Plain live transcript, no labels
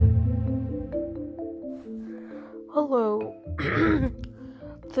Hello,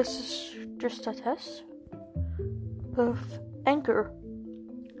 this is just a test of Anchor.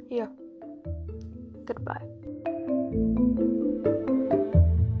 Yeah, goodbye.